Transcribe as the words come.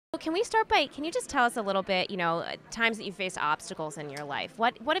can can you just tell us a little bit, times that you faced obstacles in your life?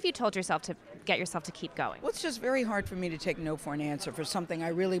 What have you told yourself to get yourself to keep going? Well, it's just very hard for me to take no for an answer for something I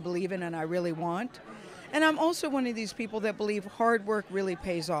really believe in and I really want. And I'm also one of these people that believe hard work really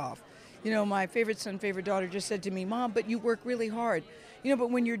pays off. My favorite son, favorite daughter just said to me, Mom, but you work really hard.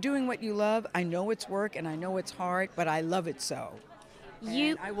 But when you're doing what you love, I know it's work and I know it's hard, but I love it so.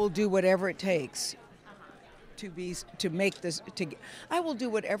 And I will do whatever it takes to make this. I will do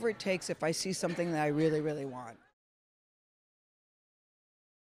whatever it takes if I see something that I really, really want.